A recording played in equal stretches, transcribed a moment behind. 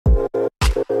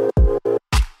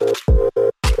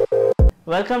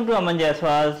Welcome to Aman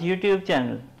Jaiswal's YouTube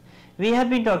channel. We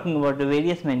have been talking about the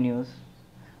various menus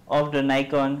of the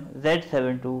Nikon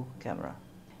Z7ii camera.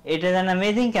 It is an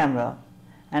amazing camera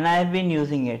and I have been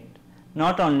using it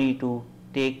not only to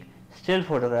take still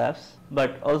photographs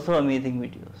but also amazing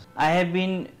videos. I have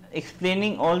been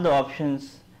explaining all the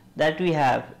options that we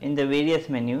have in the various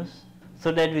menus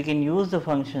so that we can use the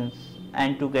functions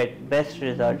and to get best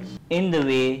results in the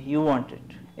way you want it.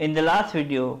 In the last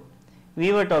video,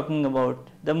 we were talking about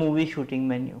the movie shooting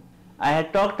menu. I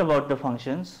had talked about the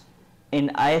functions in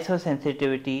ISO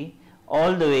sensitivity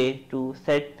all the way to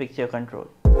set picture control.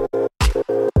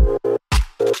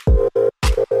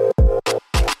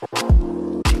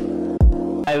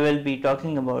 I will be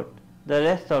talking about the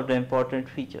rest of the important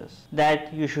features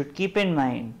that you should keep in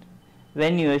mind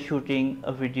when you are shooting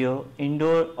a video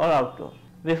indoor or outdoor.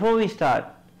 Before we start,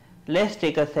 let's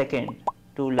take a second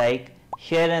to like,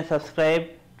 share and subscribe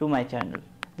to my channel.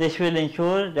 This will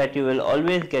ensure that you will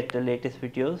always get the latest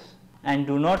videos, and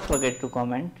do not forget to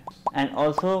comment and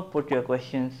also put your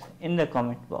questions in the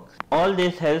comment box. All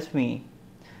this helps me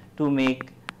to make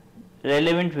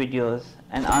relevant videos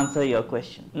and answer your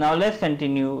questions. Now let's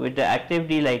continue with the active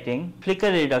delighting,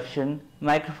 flicker reduction,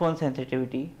 microphone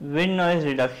sensitivity, wind noise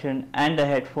reduction and the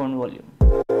headphone volume.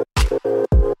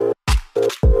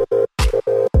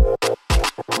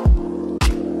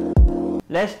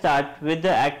 Let's start with the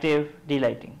active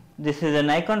delighting. This is a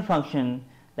Nikon function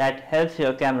that helps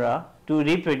your camera to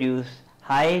reproduce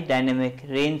high dynamic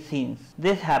range scenes.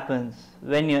 This happens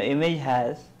when your image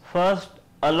has first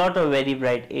a lot of very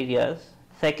bright areas,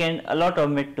 second a lot of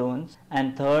mid-tones,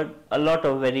 and third a lot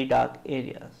of very dark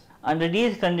areas. Under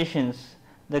these conditions,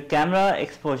 the camera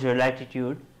exposure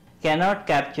latitude cannot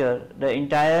capture the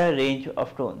entire range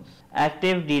of tones.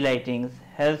 Active delighting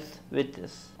helps with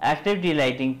this. Active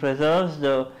delighting preserves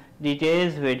the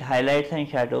details with highlights and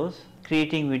shadows,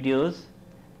 creating videos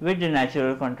with the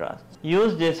natural contrast.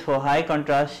 Use this for high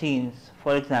contrast scenes,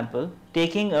 for example,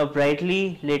 taking a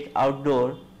brightly lit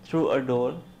outdoor through a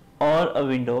door or a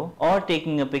window, or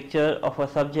taking a picture of a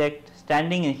subject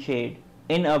standing in shade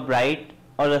in a bright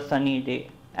or a sunny day.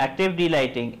 Active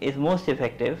delighting is most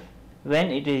effective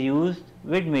when it is used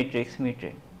with matrix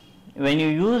metering. When you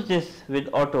use this with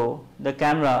auto, the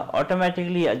camera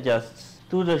automatically adjusts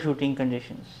to the shooting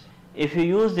conditions. If you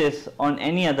use this on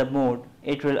any other mode,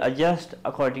 it will adjust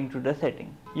according to the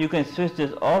setting. You can switch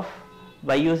this off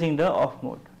by using the off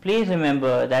mode. Please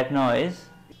remember that noise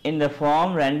in the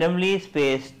form randomly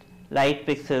spaced light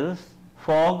pixels,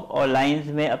 fog or lines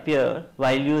may appear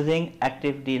while using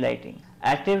active delighting.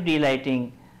 Active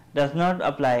delighting does not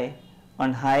apply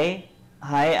on high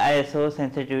ISO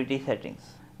sensitivity settings.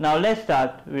 Now let's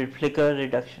start with flicker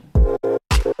reduction.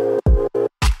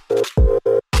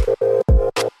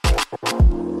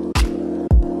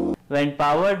 When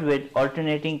powered with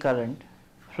alternating current,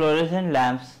 fluorescent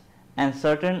lamps and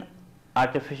certain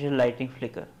artificial lighting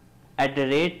flicker at the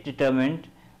rate determined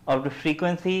of the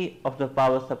frequency of the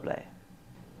power supply,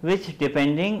 which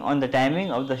depending on the timing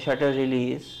of the shutter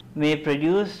release may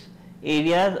produce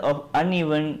areas of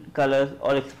uneven colors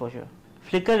or exposure.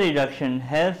 Flicker reduction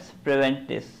helps prevent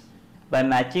this by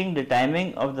matching the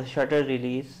timing of the shutter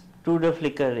release to the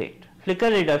flicker rate. Flicker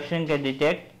reduction can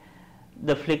detect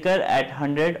the flicker at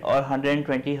 100 or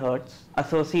 120 Hz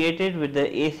associated with the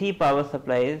AC power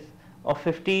supplies of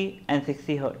 50 and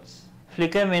 60 Hz.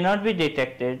 Flicker may not be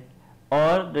detected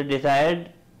or the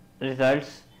desired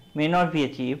results may not be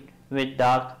achieved with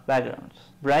dark backgrounds.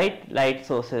 Bright light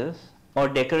sources or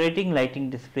decorating lighting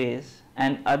displays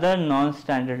and other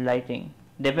non-standard lighting.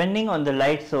 Depending on the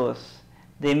light source,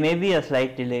 there may be a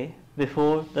slight delay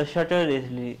before the shutter is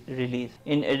released.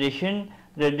 In addition,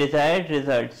 the desired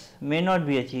results may not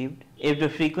be achieved if the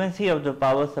frequency of the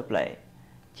power supply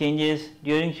changes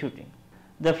during shooting.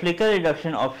 The flicker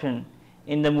reduction option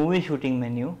in the movie shooting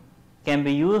menu can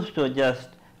be used to adjust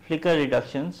flicker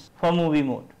reductions for movie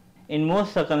mode. In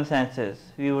most circumstances,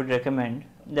 we would recommend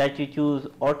that you choose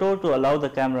auto to allow the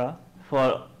camera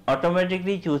for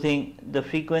automatically choosing the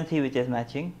frequency which is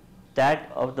matching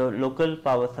that of the local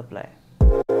power supply.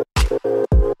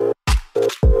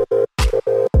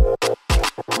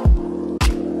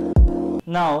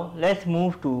 Now let's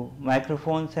move to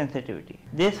microphone sensitivity.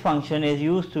 This function is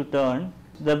used to turn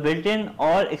the built-in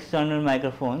or external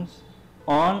microphones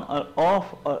on or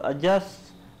off or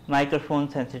adjust microphone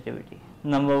sensitivity.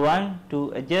 Number 1,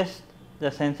 to adjust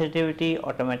the sensitivity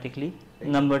automatically.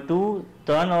 Number 2,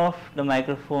 turn off the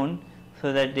microphone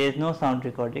so that there is no sound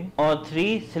recording. Or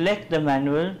 3, select the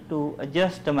manual to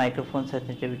adjust the microphone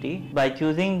sensitivity by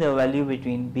choosing the value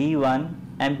between B1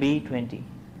 and B20.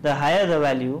 The higher the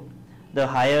value, the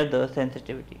higher the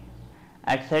sensitivity.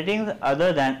 At settings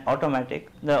other than automatic,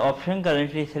 the option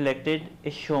currently selected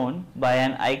is shown by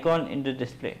an icon in the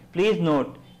display. Please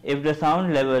note, if the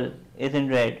sound level is in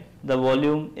red, the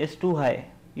volume is too high.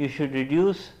 You should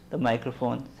reduce the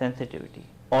microphone sensitivity.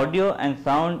 Audio and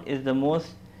sound is the most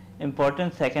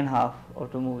important second half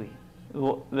of the movie.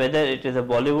 Whether it is a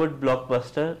Bollywood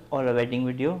blockbuster or a wedding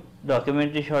video,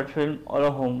 documentary short film or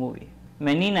a home movie.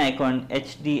 Many Nikon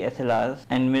HD SLRs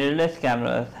and mirrorless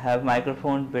cameras have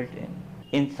microphone built in.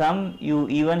 In some, you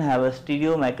even have a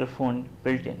stereo microphone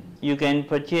built in. You can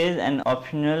purchase an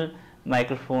optional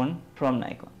microphone from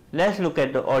Nikon. Let's look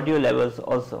at the audio levels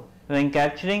also. When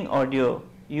capturing audio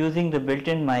using the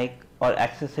built-in mic or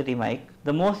accessory mic,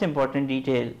 the most important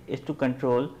detail is to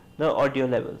control the audio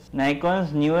levels.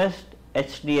 Nikon's newest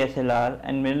HD SLR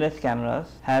and mirrorless cameras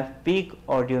have peak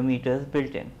audio meters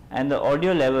built in, and the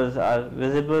audio levels are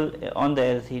visible on the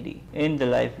LCD in the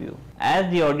live view.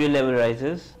 As the audio level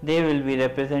rises, they will be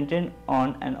represented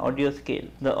on an audio scale.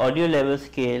 The audio level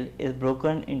scale is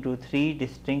broken into 3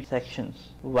 distinct sections.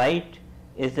 White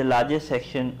is the largest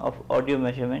section of audio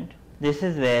measurement. This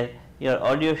is where your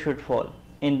audio should fall.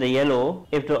 In the yellow,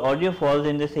 if the audio falls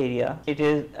in this area, it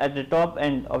is at the top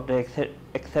end of the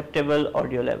acceptable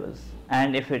audio levels.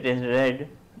 And if it is red,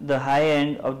 the high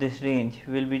end of this range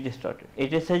will be distorted.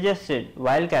 It is suggested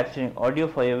while capturing audio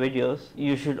for your videos,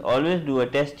 you should always do a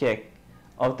test check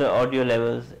of the audio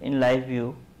levels in live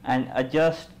view and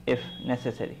adjust if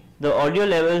necessary. The audio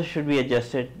levels should be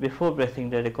adjusted before pressing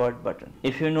the record button.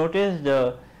 If you notice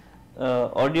the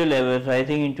audio levels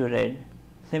rising into red,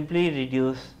 simply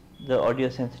reduce the audio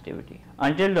sensitivity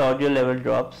until the audio level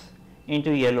drops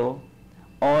into yellow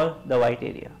or the white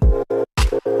area.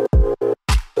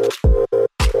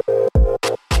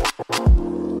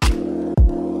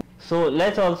 So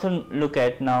let's also look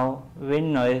at now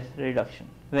wind noise reduction.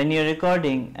 When you're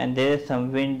recording and there is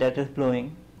some wind that is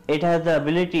blowing, it has the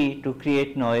ability to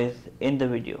create noise in the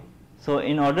video. So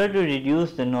in order to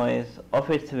reduce the noise of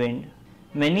its wind,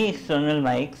 many external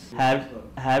mics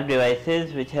have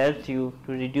devices which helps you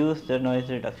to reduce the noise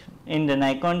reduction. In the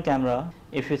Nikon camera,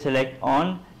 if you select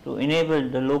on to enable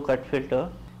the low cut filter,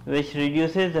 which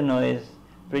reduces the noise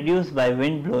produced by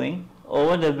wind blowing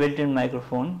over the built-in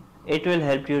microphone, it will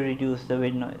help you reduce the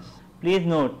wind noise. Please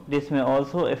note, this may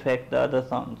also affect the other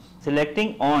sounds.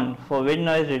 Selecting on for wind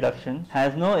noise reduction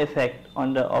has no effect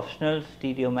on the optional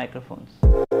stereo microphones.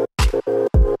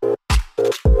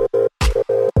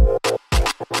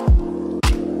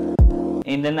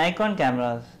 In the Nikon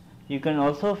cameras, you can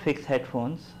also fix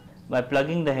headphones by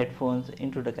plugging the headphones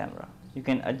into the camera. You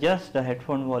can adjust the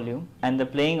headphone volume and the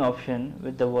playing option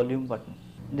with the volume button.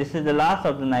 This is the last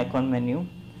of the Nikon menu.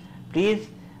 Please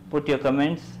put your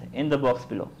comments in the box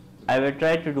below. I will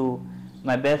try to do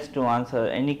my best to answer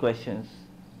any questions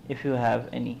if you have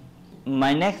any.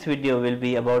 My next video will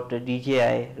be about the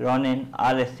DJI Ronin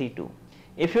RSC2.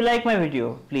 If you like my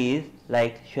video, please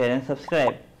like, share and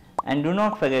subscribe, and do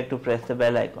not forget to press the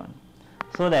bell icon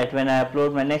so that when I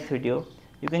upload my next video,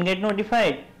 you can get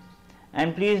notified,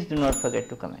 and please do not forget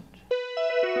to comment.